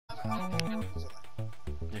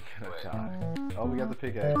You're gonna die. Oh, we got the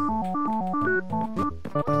pickaxe.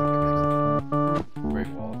 Break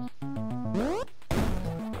walls.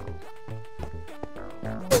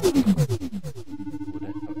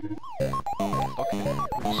 Okay.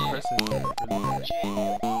 We're pressing really fast.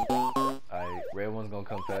 Alright, red one's gonna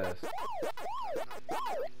come fast.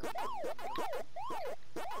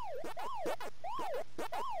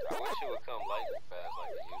 I wish it would come lightning fast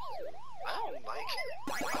like it used to. I don't like it.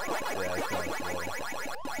 Yeah, it's kind of slow.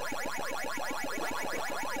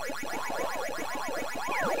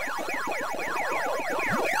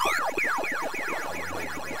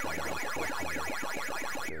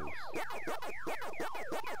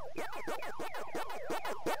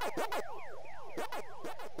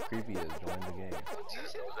 Creepy has joined the game.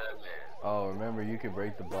 Oh, remember you can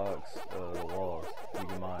break the box, the walls. You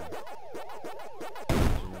can mine.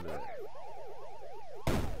 Remember that.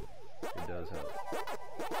 It does help.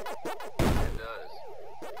 It does.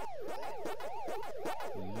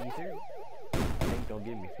 Either. Pink don't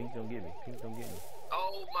get me. Pink don't get me. Pink don't get me.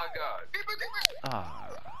 Oh my god. Ah.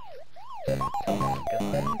 Come on, guys.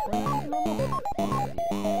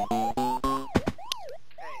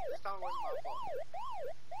 Hey, this time it wasn't my fault.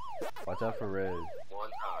 Watch out for red.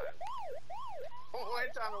 One time.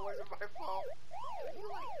 One time it wasn't my fault. You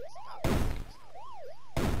like, stop.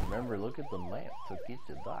 Remember, look at the lamp to get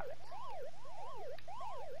the dot.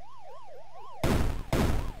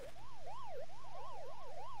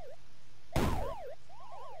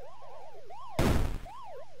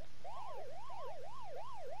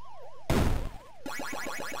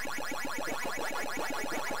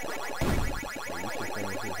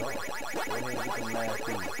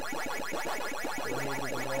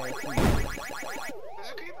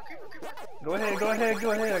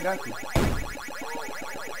 Go ahead, I got you.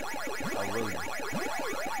 I will.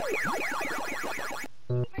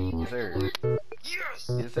 Yes, sir. Yes!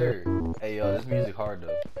 Yes, sir. Hey, yo, this music hard,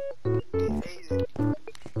 though. Amazing.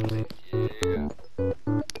 Yeah.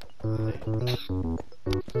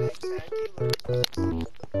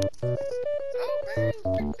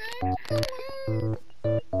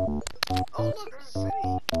 Oh, look, there's a city.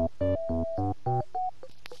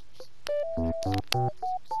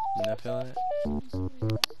 You not feeling it?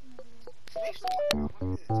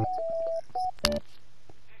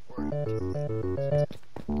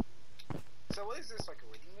 So what is this, like a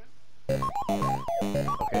waiting room?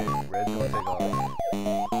 Okay, red's gonna take off.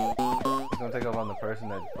 It's gonna take off on the person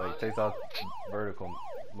that like takes off vertical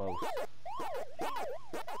most.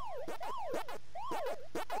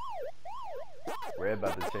 Red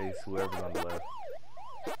about to chase whoever's on the left.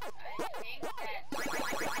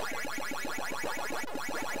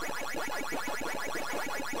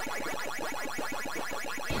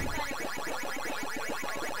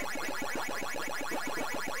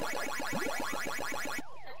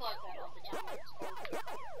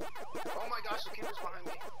 Oh my gosh, the keeper's behind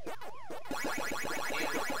me.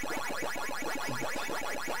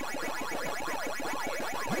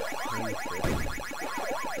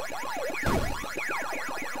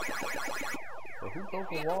 But who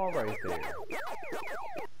broke a wall right there?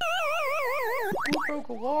 Who broke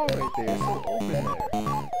a wall right there? It's so open there.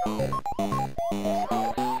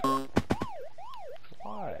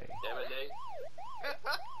 Why? Damn it, Nate.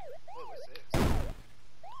 What was this?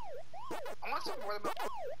 I want some more about.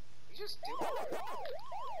 You just do it.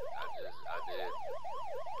 I did.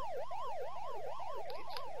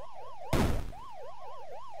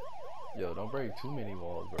 Yo, don't break too many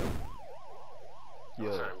walls, bro. I'm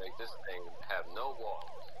Yo, trying to make this thing have no walls.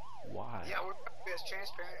 why? Yeah, we're trying to be as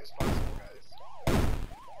transparent as possible, guys.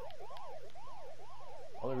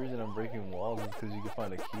 Only reason I'm breaking walls is because you can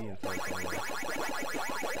find a key inside somewhere.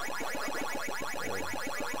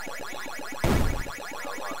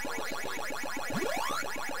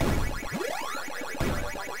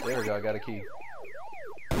 There we go, I got a key.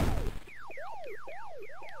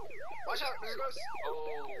 Watch out, there's a ghost.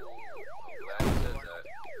 Oh, I'm glad you said that.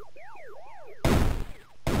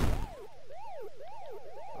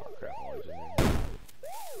 Oh crap, orange in there.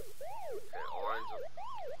 And orange.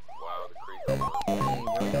 Wow, the creek. Dang,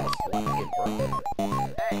 bro, y'all slacking, bro.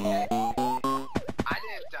 Hey, I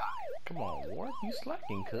didn't die. Come on, Warren, you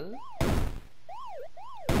slacking, cuz.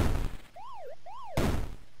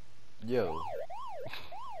 Yo.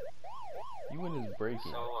 You in this breaking.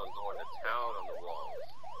 Someone going to town on the walls.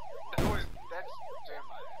 That's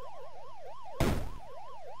Jeremiah.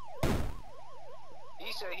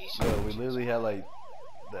 He said he should. Yo, we literally had like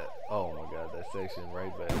that. Oh my god, that section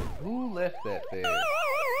right back. Who left that there?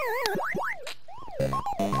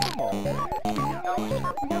 Come on, man. We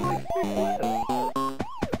got like 6 left.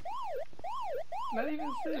 Not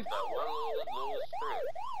even 6. Just that one little strip.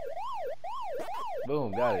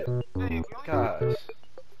 Boom, got it. Hey, Gosh.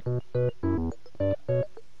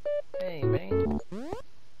 Hey, man.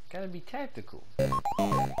 Gotta be tactical. If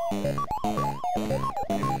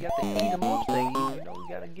we got the eat 'em up thing, you know, we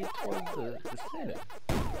gotta get towards the center.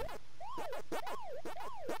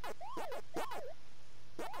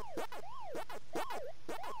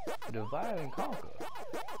 Divide and conquer.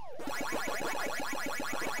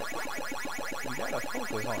 You gotta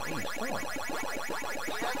focus on each point.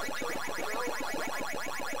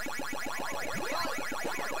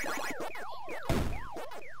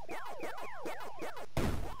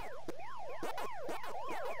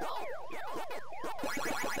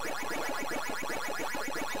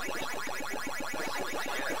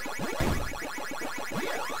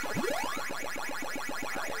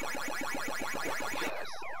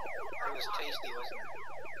 tasty, wasn't it?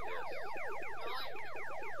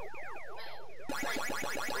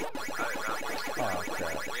 Oh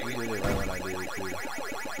crap, you did it right when I did it too.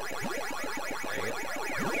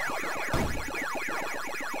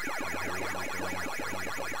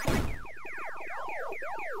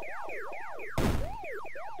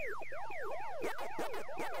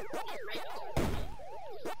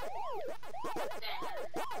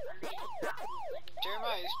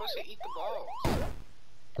 Jeremiah, you're supposed to eat the balls.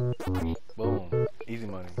 Boom. Easy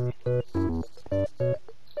money.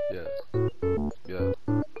 Yeah. Yeah.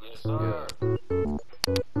 Yes, sir. Yeah.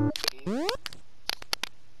 Give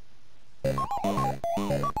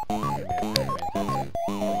me a Pac-Man tattoo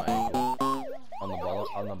on my ankle. On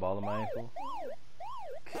the ball of my ankle.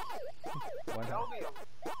 Why not?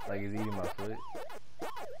 Like he's eating my foot?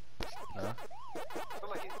 No? I feel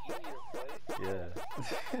like he's eating your foot. Yeah.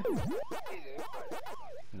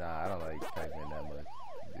 Nah, I don't like Pac-Man that much.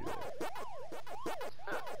 Do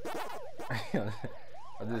that.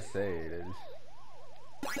 I'll just say it.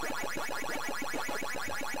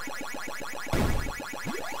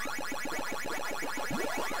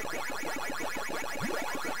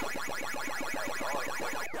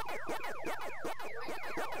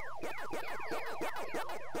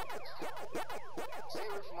 Stay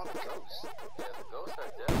away from all the ghosts. Yeah, the ghosts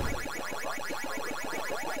are definitely.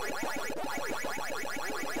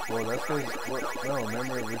 Well, that's because, no,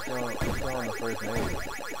 remember, we're still on the first maze.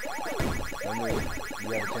 Remember, you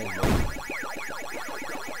gotta change maze.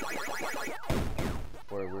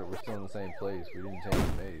 Or we're still in the same place, we didn't change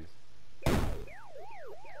the maze. No,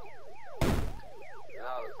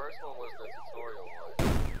 the first one was the tutorial one.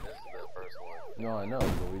 This is the first one. No, I know,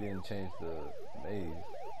 but we didn't change the maze.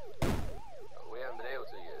 We haven't been able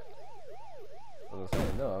to yet. I'm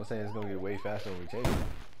saying, no, I'm saying it's gonna get way faster when we change it.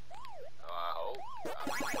 Oh, I hope. I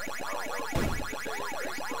don't know.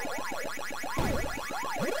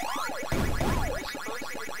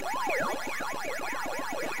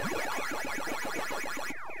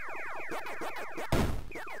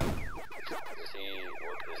 Is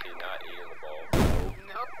he not eating the ball?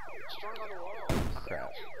 Nope. Strung on the wall. Crap.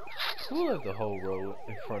 Who left the whole road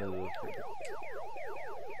in front of the...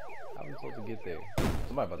 How are we supposed to get there?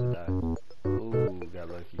 Somebody about to die. Ooh, got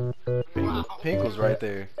lucky. Pink was right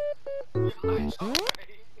there.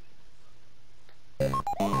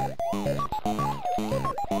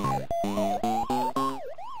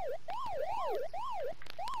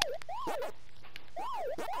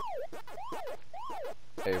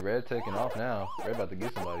 Hey, Red taking off now. Red about to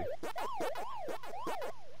get somebody.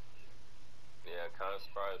 Yeah, it kind of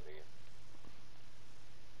surprised me.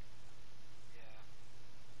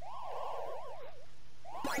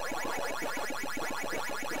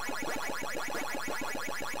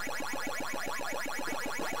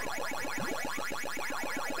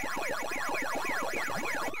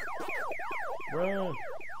 Run!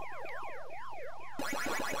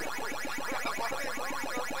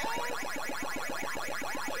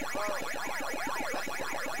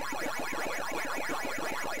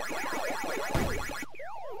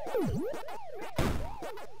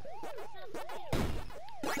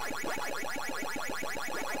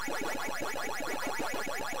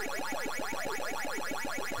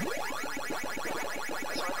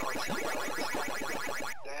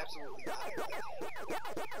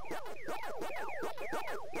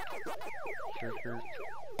 Sure.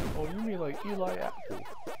 Oh, you mean like Eli Apple?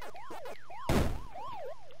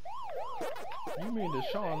 You mean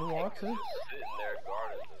Deshaun Watson? Sitting there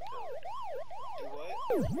guarding the Do what?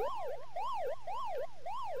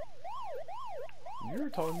 You're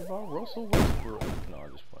talking about Russell Westbrook. No,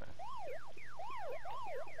 I'm just playing.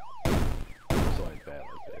 Russell ain't bad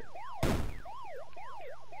like that.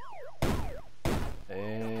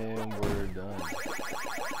 And we're done.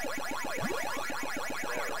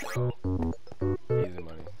 There we go.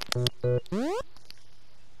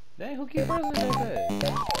 keep pressing that fast?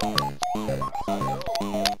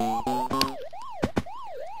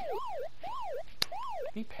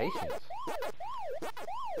 Be patient.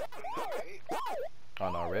 Oh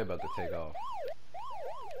no, red about to take off.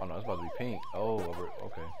 Oh no, it's about to be pink. Oh,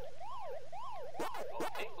 okay. Oh,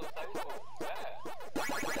 pink looks like it's going bad.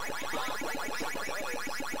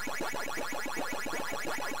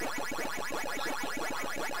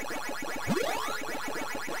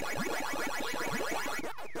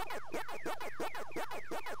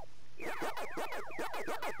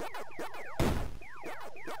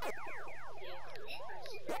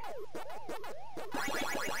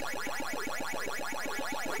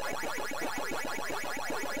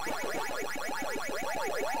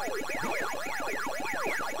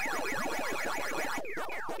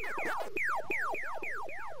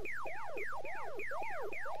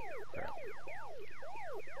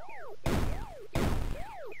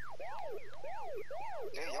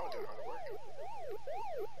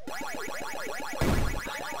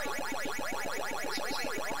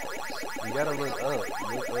 You gotta look up and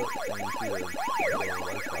you see the white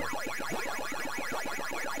star.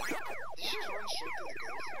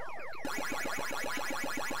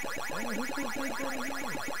 Hey, who took this down here?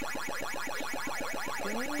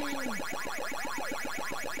 Dang.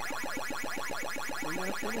 We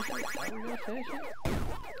gonna finish it? Are we gonna finish it?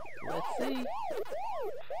 Let's see.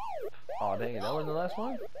 Oh dang it, that wasn't the last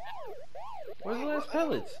one? Where's the last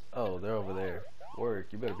pellets? Oh, they're over there.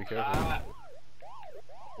 Work, you better be careful.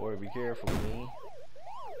 Or be careful, me.